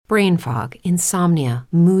brain fog, insomnia,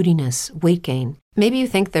 moodiness, weight gain. Maybe you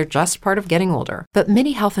think they're just part of getting older, but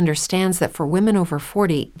MIDI Health understands that for women over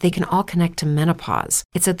 40, they can all connect to menopause.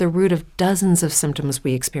 It's at the root of dozens of symptoms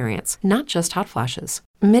we experience, not just hot flashes.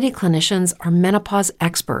 MIDI clinicians are menopause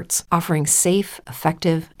experts, offering safe,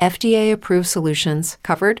 effective, FDA-approved solutions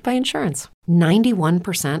covered by insurance.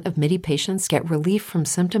 91% of MIDI patients get relief from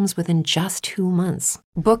symptoms within just 2 months.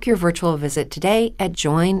 Book your virtual visit today at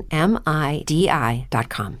joinmidi.com.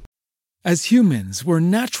 As humans, we're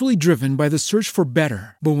naturally driven by the search for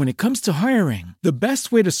better. But when it comes to hiring, the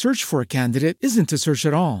best way to search for a candidate isn't to search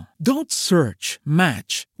at all. Don't search,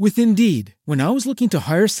 match with Indeed. When I was looking to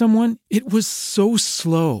hire someone, it was so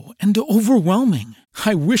slow and overwhelming.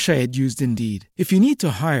 I wish I had used Indeed. If you need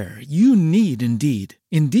to hire, you need Indeed.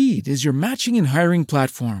 Indeed is your matching and hiring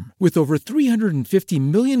platform with over 350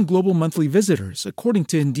 million global monthly visitors, according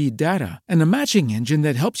to Indeed data, and a matching engine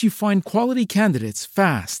that helps you find quality candidates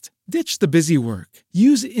fast. Ditch the busy work.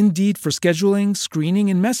 Use Indeed for scheduling,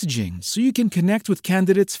 screening, and messaging so you can connect with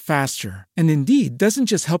candidates faster. And Indeed doesn't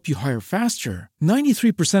just help you hire faster.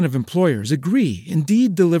 93% of employers agree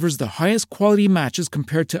Indeed delivers the highest quality matches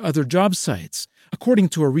compared to other job sites, according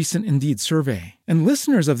to a recent Indeed survey. And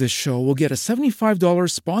listeners of this show will get a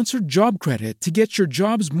 $75 sponsored job credit to get your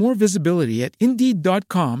jobs more visibility at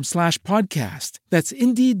Indeed.com/podcast. That's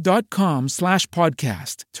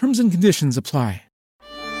Indeed.com/podcast. Terms and conditions apply.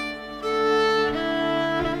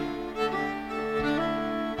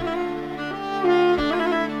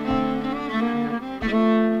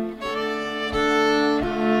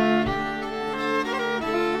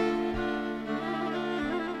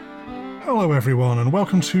 Hello everyone, and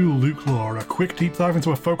welcome to Luke Lore, a quick deep dive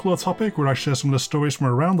into a folklore topic where I share some of the stories from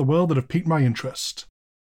around the world that have piqued my interest.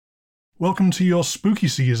 Welcome to your spooky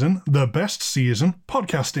season, the best season,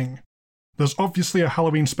 podcasting. There's obviously a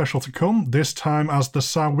Halloween special to come, this time as the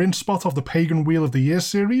Samhain spot of the Pagan Wheel of the Year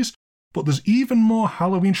series, but there's even more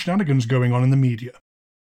Halloween shenanigans going on in the media.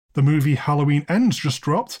 The movie Halloween Ends just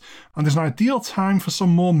dropped, and there's an ideal time for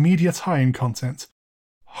some more media tie-in content.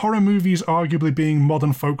 Horror movies arguably being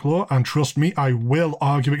modern folklore, and trust me, I will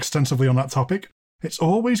argue extensively on that topic. It's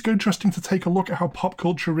always interesting to take a look at how pop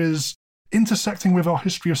culture is intersecting with our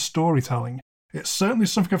history of storytelling. It's certainly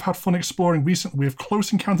something I've had fun exploring recently with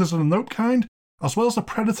Close Encounters of the Nope kind, as well as the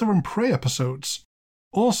Predator and Prey episodes.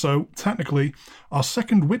 Also, technically, our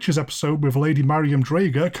second Witches episode with Lady Mariam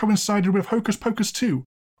Drager coincided with Hocus Pocus 2,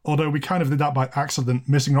 although we kind of did that by accident,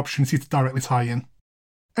 missing an opportunity to directly tie in.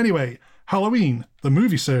 Anyway, Halloween, the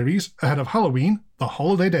movie series, ahead of Halloween, the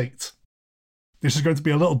holiday date. This is going to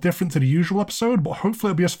be a little different to the usual episode, but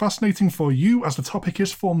hopefully it'll be as fascinating for you as the topic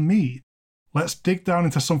is for me. Let's dig down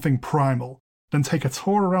into something primal, then take a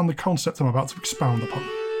tour around the concept I'm about to expound upon.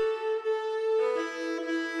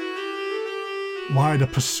 Why the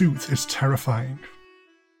pursuit is terrifying.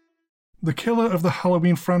 The killer of the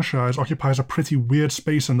Halloween franchise occupies a pretty weird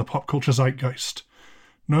space in the pop culture zeitgeist.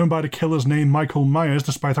 Known by the killer's name Michael Myers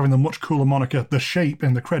despite having the much cooler moniker The Shape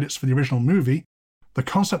in the credits for the original movie, the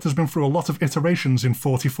concept has been through a lot of iterations in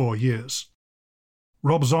 44 years.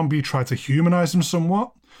 Rob Zombie tried to humanize him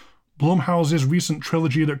somewhat. Blumhouse's recent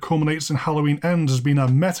trilogy that culminates in Halloween Ends has been a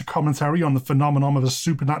meta-commentary on the phenomenon of a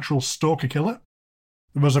supernatural stalker killer.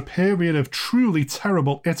 There was a period of truly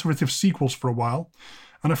terrible iterative sequels for a while,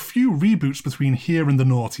 and a few reboots between here and the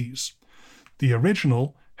noughties. The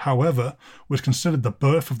original, however, was considered the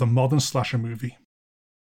birth of the modern slasher movie.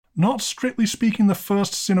 Not strictly speaking the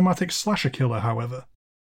first cinematic slasher killer, however.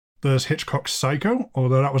 There's Hitchcock's Psycho,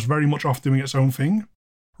 although that was very much off doing its own thing.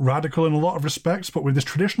 Radical in a lot of respects, but with this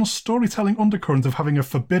traditional storytelling undercurrent of having a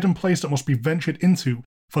forbidden place that must be ventured into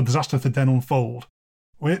for disaster to then unfold.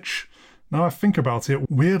 Which, now I think about it,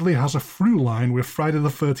 weirdly has a through line with Friday the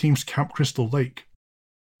 13th's Camp Crystal Lake.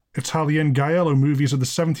 Italian Giallo movies of the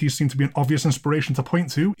 70s seem to be an obvious inspiration to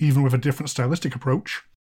point to, even with a different stylistic approach.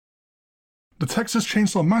 The Texas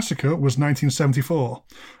Chainsaw Massacre was 1974,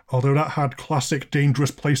 although that had classic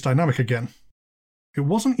dangerous place dynamic again. It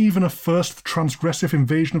wasn't even a first transgressive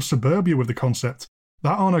invasion of suburbia with the concept.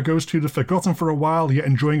 That honour goes to the forgotten for a while yet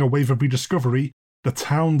enjoying a wave of rediscovery, The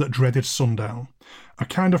Town That Dreaded Sundown, a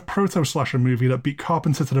kind of proto-slasher movie that beat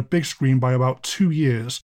Carpenter to the big screen by about 2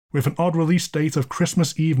 years, with an odd release date of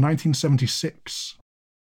Christmas Eve 1976.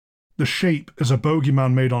 The Shape is a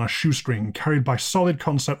bogeyman made on a shoestring, carried by solid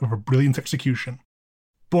concept with a brilliant execution.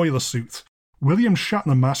 Boiler Suit. William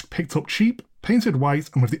Shatner mask picked up cheap, painted white,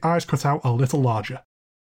 and with the eyes cut out a little larger.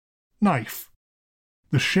 Knife.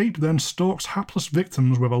 The Shape then stalks hapless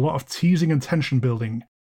victims with a lot of teasing and tension building.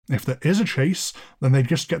 If there is a chase, then they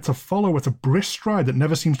just get to follow at a brisk stride that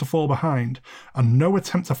never seems to fall behind, and no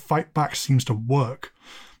attempt to fight back seems to work.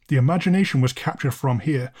 The imagination was captured from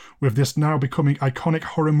here, with this now becoming iconic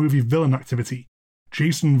horror movie villain activity.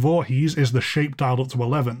 Jason Voorhees is the shape dialed up to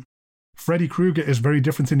 11. Freddy Krueger is very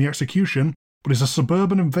different in the execution, but is a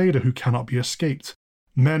suburban invader who cannot be escaped.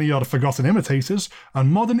 Many are the forgotten imitators,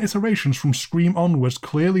 and modern iterations from Scream onwards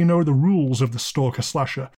clearly know the rules of the stalker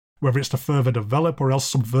slasher, whether it's to further develop or else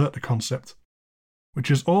subvert the concept.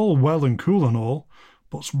 Which is all well and cool and all,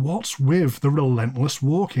 but what's with the relentless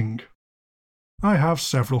walking? I have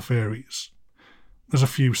several theories. There's a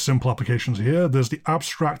few simple applications here. There's the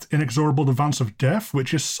abstract, inexorable advance of death,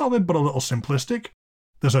 which is solid but a little simplistic.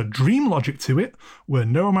 There's a dream logic to it, where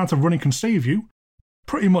no amount of running can save you.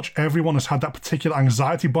 Pretty much everyone has had that particular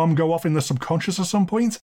anxiety bomb go off in their subconscious at some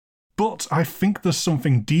point. But I think there's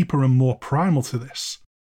something deeper and more primal to this.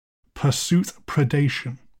 Pursuit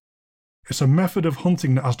predation. It's a method of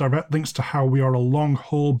hunting that has direct links to how we are a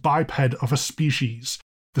long-haul biped of a species,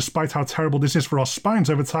 despite how terrible this is for our spines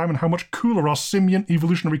over time and how much cooler our simian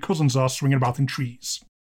evolutionary cousins are swinging about in trees.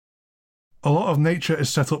 A lot of nature is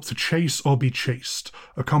set up to chase or be chased.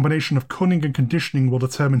 A combination of cunning and conditioning will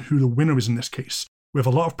determine who the winner is in this case, with a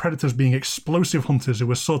lot of predators being explosive hunters who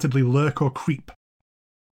assortedly lurk or creep.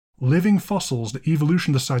 Living fossils that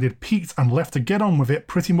evolution decided peaked and left to get on with it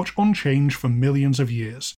pretty much unchanged for millions of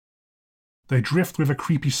years. They drift with a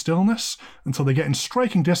creepy stillness until they get in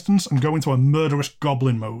striking distance and go into a murderous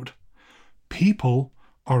goblin mode. People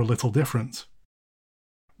are a little different.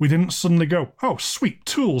 We didn't suddenly go, oh sweet,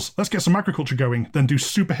 tools, let's get some agriculture going, then do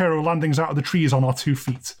superhero landings out of the trees on our 2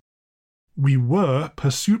 feet. We were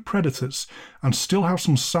pursuit predators, and still have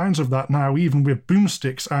some signs of that now even with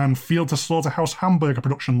boomsticks and field-to-slaughterhouse hamburger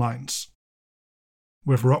production lines.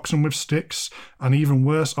 With rocks and with sticks, and even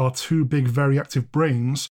worse our 2 big very active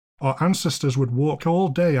brains, our ancestors would walk all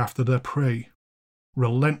day after their prey.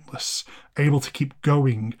 Relentless, able to keep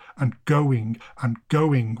going and going and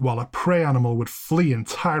going while a prey animal would flee in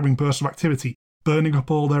tiring bursts of activity, burning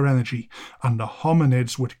up all their energy, and the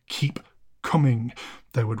hominids would keep coming.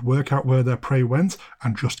 They would work out where their prey went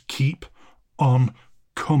and just keep on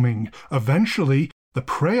coming. Eventually, the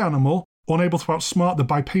prey animal, unable to outsmart the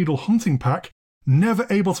bipedal hunting pack, never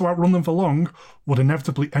able to outrun them for long, would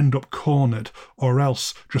inevitably end up cornered, or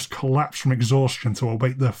else just collapse from exhaustion to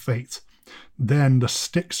await their fate. Then the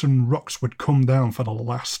sticks and rocks would come down for the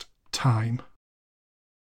last time.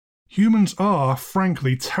 Humans are,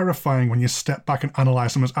 frankly, terrifying when you step back and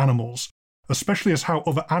analyse them as animals, especially as how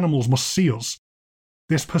other animals must see us.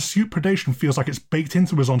 This pursuit predation feels like it's baked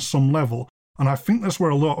into us on some level, and I think that's where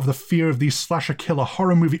a lot of the fear of these slasher-killer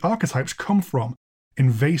horror movie archetypes come from.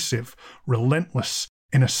 Invasive, relentless,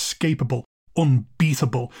 inescapable,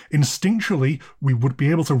 unbeatable. Instinctually, we would be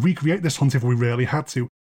able to recreate this hunt if we really had to.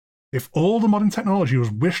 If all the modern technology was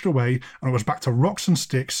wished away and it was back to rocks and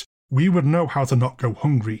sticks, we would know how to not go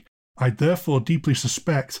hungry. I therefore deeply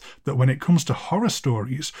suspect that when it comes to horror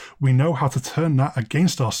stories, we know how to turn that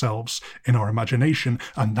against ourselves in our imagination,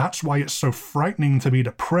 and that's why it's so frightening to be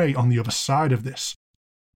the prey on the other side of this.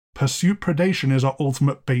 Pursuit predation is our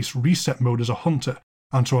ultimate base reset mode as a hunter,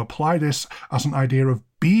 and to apply this as an idea of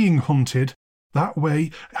being hunted, that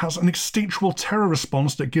way it has an instinctual terror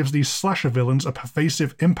response that gives these slasher villains a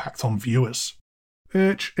pervasive impact on viewers.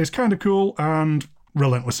 Which is kinda cool and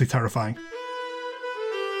relentlessly terrifying.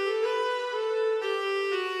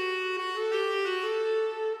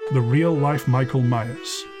 The real-life Michael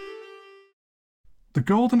Myers. The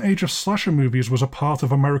golden age of slasher movies was a part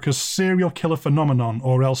of America's serial killer phenomenon,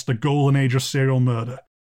 or else the golden age of serial murder.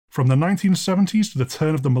 From the 1970s to the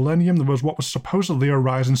turn of the millennium, there was what was supposedly a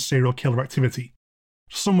rise in serial killer activity.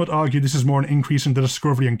 Some would argue this is more an increase in the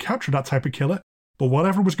discovery and capture of that type of killer, but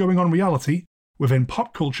whatever was going on in reality, within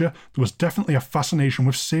pop culture, there was definitely a fascination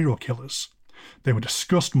with serial killers. They were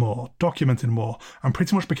discussed more, documented more, and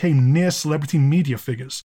pretty much became near celebrity media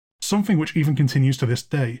figures, something which even continues to this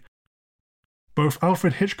day. Both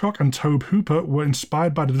Alfred Hitchcock and Tobe Hooper were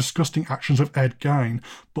inspired by the disgusting actions of Ed Gein,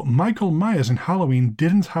 but Michael Myers in Halloween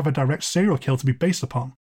didn't have a direct serial killer to be based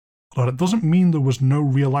upon. But that doesn't mean there was no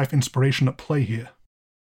real-life inspiration at play here.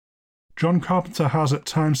 John Carpenter has at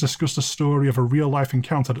times discussed the story of a real-life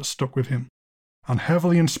encounter that stuck with him, and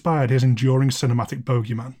heavily inspired his enduring cinematic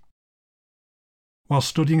bogeyman. While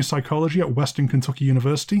studying psychology at Western Kentucky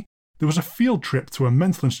University, there was a field trip to a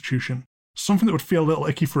mental institution. Something that would feel a little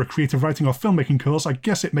icky for a creative writing or filmmaking course, I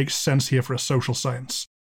guess it makes sense here for a social science.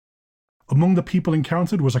 Among the people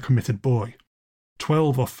encountered was a committed boy,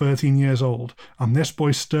 12 or 13 years old, and this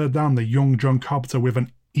boy stared down the young John Carpenter with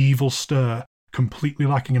an evil stare, completely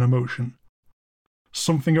lacking in emotion.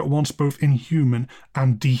 Something at once both inhuman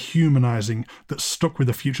and dehumanizing that stuck with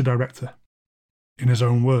the future director. In his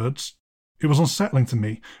own words, It was unsettling to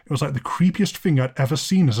me. It was like the creepiest thing I'd ever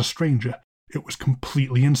seen as a stranger. It was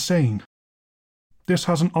completely insane. This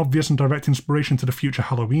has an obvious and direct inspiration to the future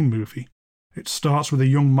Halloween movie. It starts with a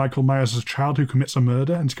young Michael Myers as a child who commits a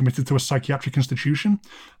murder and is committed to a psychiatric institution,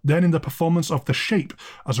 then in the performance of The Shape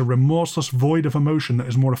as a remorseless void of emotion that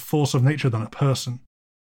is more a force of nature than a person.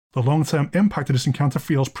 The long-term impact of this encounter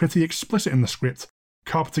feels pretty explicit in the script,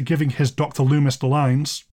 Carpenter giving his Dr. Loomis the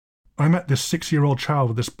lines, "I met this 6-year-old child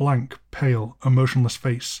with this blank, pale, emotionless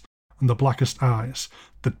face, and the blackest eyes,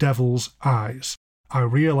 the devil's eyes. I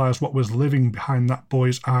realized what was living behind that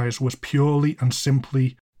boy's eyes was purely and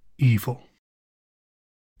simply evil."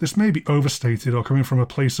 This may be overstated or coming from a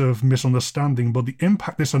place of misunderstanding, but the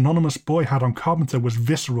impact this anonymous boy had on Carpenter was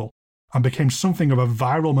visceral and became something of a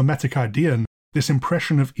viral mimetic idea. And this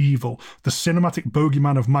impression of evil, the cinematic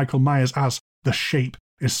bogeyman of Michael Myers as The Shape,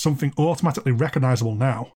 is something automatically recognizable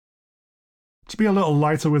now. To be a little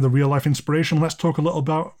lighter with the real-life inspiration, let's talk a little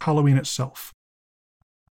about Halloween itself.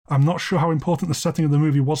 I'm not sure how important the setting of the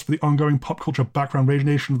movie was for the ongoing pop culture background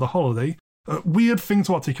radiation of the holiday. A weird thing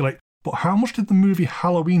to articulate, but how much did the movie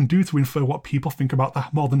Halloween do to infer what people think about the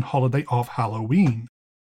modern holiday of Halloween?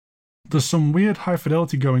 There's some weird high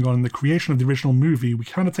fidelity going on in the creation of the original movie we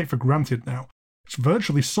kind of take for granted now. It's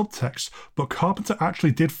virtually subtext, but Carpenter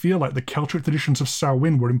actually did feel like the Celtic traditions of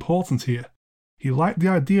Samhain were important here. He liked the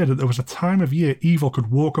idea that there was a time of year evil could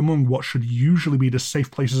walk among what should usually be the safe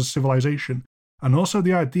places of civilization, and also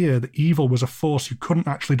the idea that evil was a force you couldn't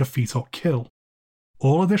actually defeat or kill.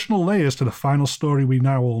 All additional layers to the final story we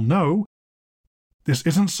now all know. This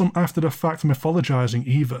isn't some after-the-fact mythologizing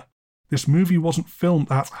either. This movie wasn't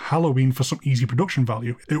filmed at Halloween for some easy production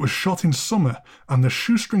value. It was shot in summer, and the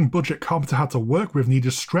shoestring budget Carpenter had to work with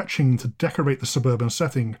needed stretching to decorate the suburban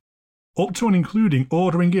setting, up to and including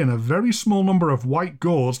ordering in a very small number of white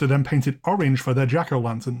gourds they then painted orange for their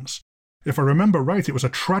jack-o'-lanterns. If I remember right, it was a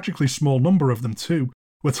tragically small number of them too.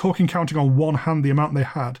 We're talking counting on one hand the amount they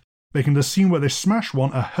had, making the scene where they smash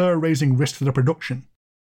one a hair-raising risk to the production.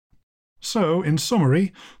 So, in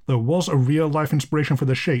summary, there was a real-life inspiration for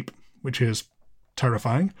The Shape, which is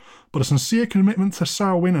terrifying, but a sincere commitment to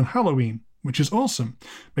Samhain and Halloween, which is awesome,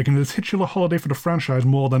 making the titular holiday for the franchise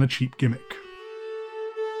more than a cheap gimmick.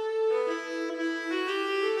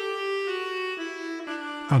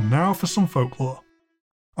 And now for some folklore.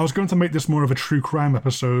 I was going to make this more of a true crime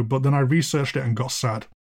episode, but then I researched it and got sad.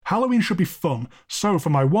 Halloween should be fun, so for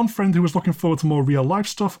my one friend who was looking forward to more real-life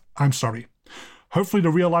stuff, I'm sorry. Hopefully the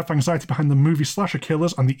real-life anxiety behind the movie slasher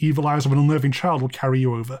killers and the evil eyes of an unnerving child will carry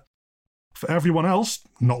you over. For everyone else,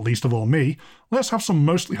 not least of all me, let's have some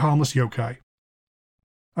mostly harmless yokai.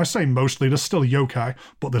 I say mostly, there's still yokai,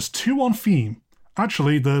 but there's 2 on theme.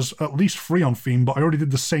 Actually, there's at least 3 on theme, but I already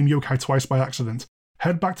did the same yokai twice by accident.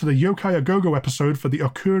 Head back to the Yokai A-Go-Go episode for the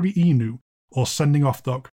Okuri Inu, or Sending Off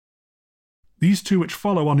Dog. These 2 which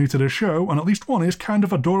follow are new to the show, and at least one is kind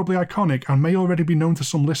of adorably iconic and may already be known to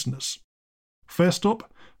some listeners. First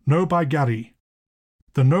up, No-Bai-Gari.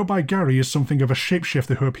 The No-Bai-Gari is something of a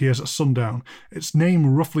shapeshifter who appears at sundown, its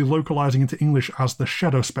name roughly localizing into English as the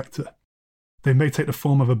Shadow Spectre. They may take the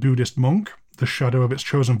form of a Buddhist monk, the shadow of its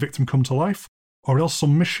chosen victim come to life, or else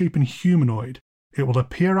some misshapen humanoid. It will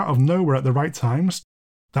appear out of nowhere at the right times,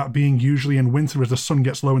 that being usually in winter as the sun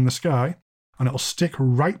gets low in the sky, and it'll stick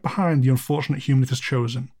right behind the unfortunate human it has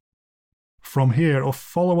chosen. From here, it'll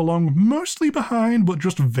follow along mostly behind, but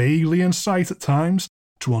just vaguely in sight at times,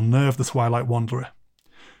 to unnerve the Twilight Wanderer.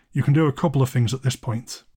 You can do a couple of things at this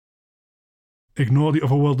point. Ignore the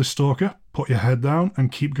otherworldly stalker, put your head down,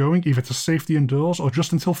 and keep going either to safety indoors or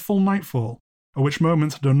just until full nightfall, at which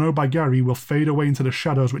moment the No-Bai-Gari will fade away into the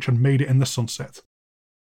shadows which had made it in the sunset.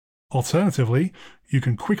 Alternatively, you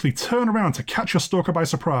can quickly turn around to catch your stalker by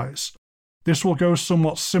surprise. This will go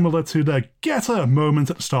somewhat similar to the "Get her" moment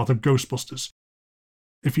at the start of Ghostbusters.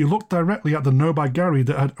 If you look directly at the No-Bai-Gari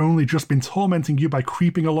that had only just been tormenting you by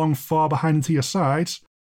creeping along far behind and to your sides,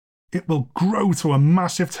 it will grow to a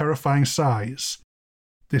massive, terrifying size.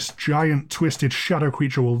 This giant, twisted shadow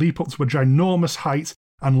creature will leap up to a ginormous height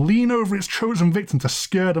and lean over its chosen victim to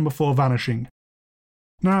scare them before vanishing.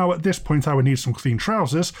 Now, at this point I would need some clean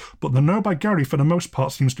trousers, but the No-Bai-Gari for the most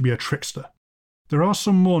part seems to be a trickster. There are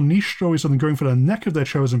some more niche stories of them going for the neck of their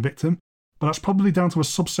chosen victim, but that's probably down to a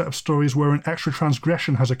subset of stories where an extra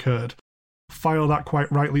transgression has occurred. File that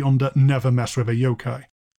quite rightly under never mess with a yokai.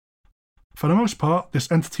 For the most part,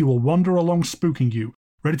 this entity will wander along spooking you,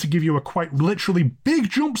 ready to give you a quite literally big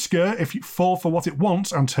jump scare if you fall for what it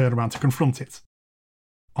wants and turn around to confront it.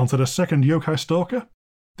 Onto the second yokai stalker.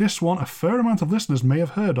 This one a fair amount of listeners may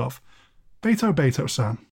have heard of, Beto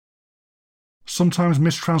Beto-san. Sometimes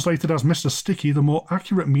mistranslated as Mr. Sticky, the more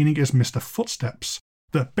accurate meaning is Mr. Footsteps,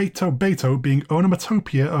 the Beto Beto being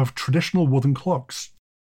onomatopoeia of traditional wooden clogs.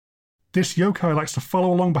 This yokai likes to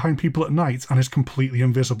follow along behind people at night and is completely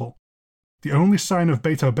invisible. The only sign of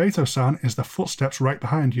Beto Beto-san is the footsteps right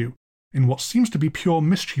behind you, in what seems to be pure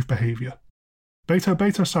mischief behaviour. Beto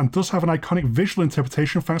Beto-san does have an iconic visual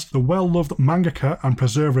interpretation thanks to the well-loved mangaka and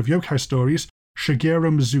preserver of yokai stories,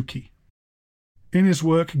 Shigeru Mizuki. In his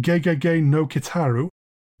work Gegege no Kitaru,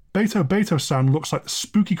 Beto Beto-san looks like the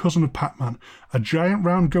spooky cousin of Pac-Man, a giant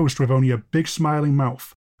round ghost with only a big smiling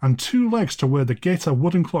mouth, and 2 legs to wear the Geta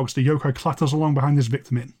wooden clogs the yokai clatters along behind his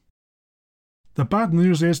victim in. The bad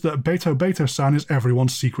news is that Beto Beto-san is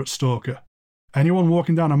everyone's secret stalker. Anyone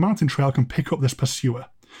walking down a mountain trail can pick up this pursuer.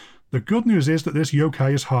 The good news is that this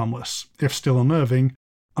yokai is harmless, if still unnerving,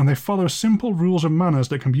 and they follow simple rules of manners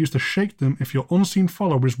that can be used to shake them if your unseen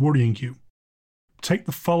follower is worrying you. Take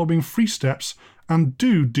the following 3 steps, and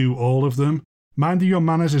do all of them. Minding your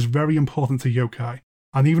manners is very important to yokai,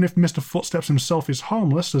 and even if Mr. Footsteps himself is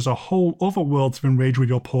harmless, there's a whole other world to enrage with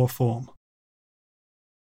your poor form.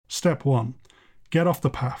 Step 1. Get off the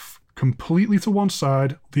path, completely to one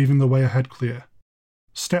side, leaving the way ahead clear.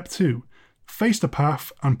 Step 2. Face the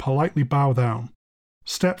path and politely bow down.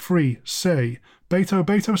 Step 3. Say, Beto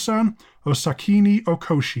Beto-san, Osakini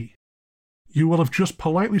Okoshi. You will have just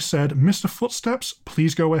politely said, Mr. Footsteps,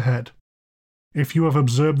 please go ahead. If you have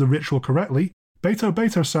observed the ritual correctly, Beto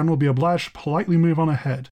Beto-san will be obliged to politely move on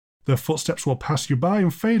ahead. Their footsteps will pass you by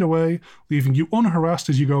and fade away, leaving you unharassed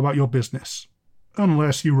as you go about your business.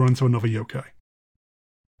 Unless you run into another yokai.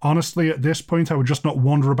 Honestly, at this point I would just not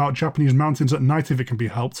wander about Japanese mountains at night if it can be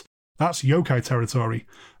helped. That's yokai territory,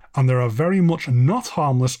 and there are very much not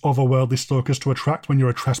harmless otherworldly stalkers to attract when you're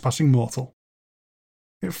a trespassing mortal.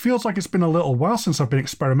 It feels like it's been a little while since I've been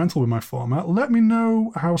experimental with my format. Let me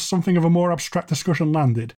know how something of a more abstract discussion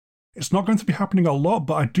landed. It's not going to be happening a lot,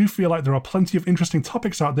 but I do feel like there are plenty of interesting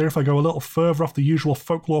topics out there if I go a little further off the usual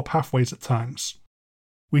folklore pathways at times.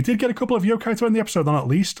 We did get a couple of yokai to end the episode on at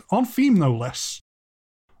least, on theme no less.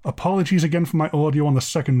 Apologies again for my audio on the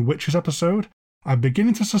second Witches episode. I'm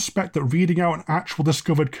beginning to suspect that reading out an actual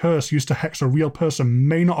discovered curse used to hex a real person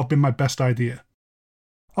may not have been my best idea.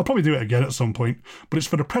 I'll probably do it again at some point, but it's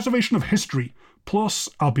for the preservation of history. Plus,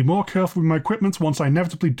 I'll be more careful with my equipment once I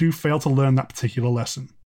inevitably do fail to learn that particular lesson.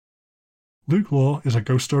 Luke Law is a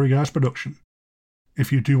Ghost Story Guys production.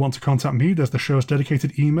 If you do want to contact me, there's the show's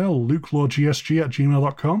dedicated email,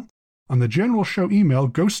 lukelawgsg@gmail.com, and the general show email,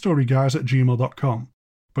 ghoststoryguys@gmail.com.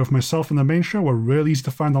 Both myself and the main show are really easy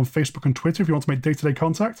to find on Facebook and Twitter if you want to make day-to-day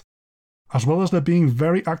contact, as well as there being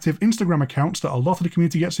very active Instagram accounts that a lot of the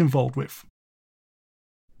community gets involved with.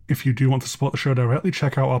 If you do want to support the show directly,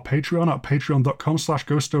 check out our Patreon at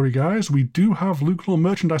patreon.com/ghoststoryguys. We do have Luke Law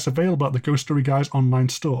merchandise available at the Ghost Story Guys online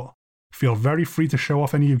store. Feel very free to show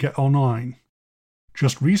off any you get online.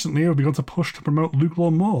 Just recently, we've begun to push to promote Luke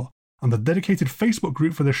Law more, and the dedicated Facebook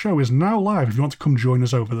group for the show is now live if you want to come join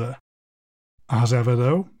us over there. As ever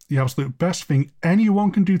though, the absolute best thing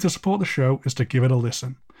anyone can do to support the show is to give it a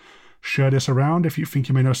listen. Share this around if you think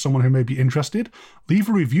you may know someone who may be interested, leave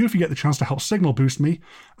a review if you get the chance to help signal boost me,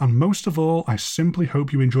 and most of all, I simply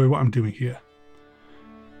hope you enjoy what I'm doing here.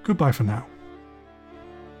 Goodbye for now.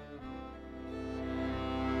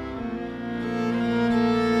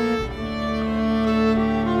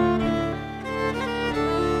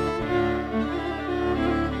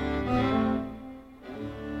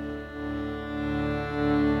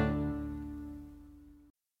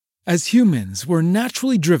 As humans, we're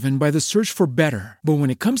naturally driven by the search for better. But when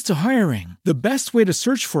it comes to hiring, the best way to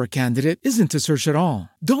search for a candidate isn't to search at all.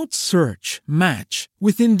 Don't search, match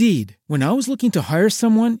with Indeed. When I was looking to hire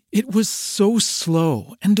someone, it was so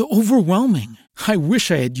slow and overwhelming. I wish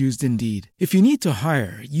I had used Indeed. If you need to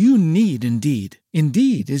hire, you need Indeed.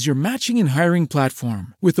 Indeed is your matching and hiring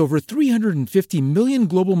platform with over 350 million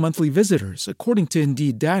global monthly visitors, according to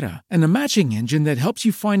Indeed data, and a matching engine that helps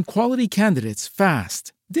you find quality candidates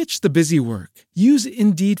fast. Ditch the busy work. Use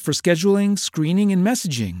Indeed for scheduling, screening, and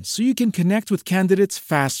messaging so you can connect with candidates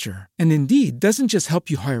faster. And Indeed doesn't just help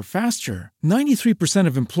you hire faster. 93%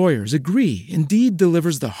 of employers agree Indeed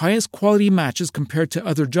delivers the highest quality matches compared to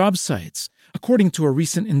other job sites, according to a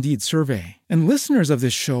recent Indeed survey. And listeners of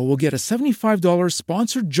this show will get a $75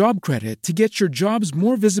 sponsored job credit to get your jobs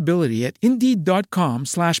more visibility at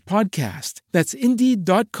Indeed.com/podcast. That's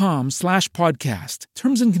Indeed.com/podcast.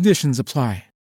 Terms and conditions apply.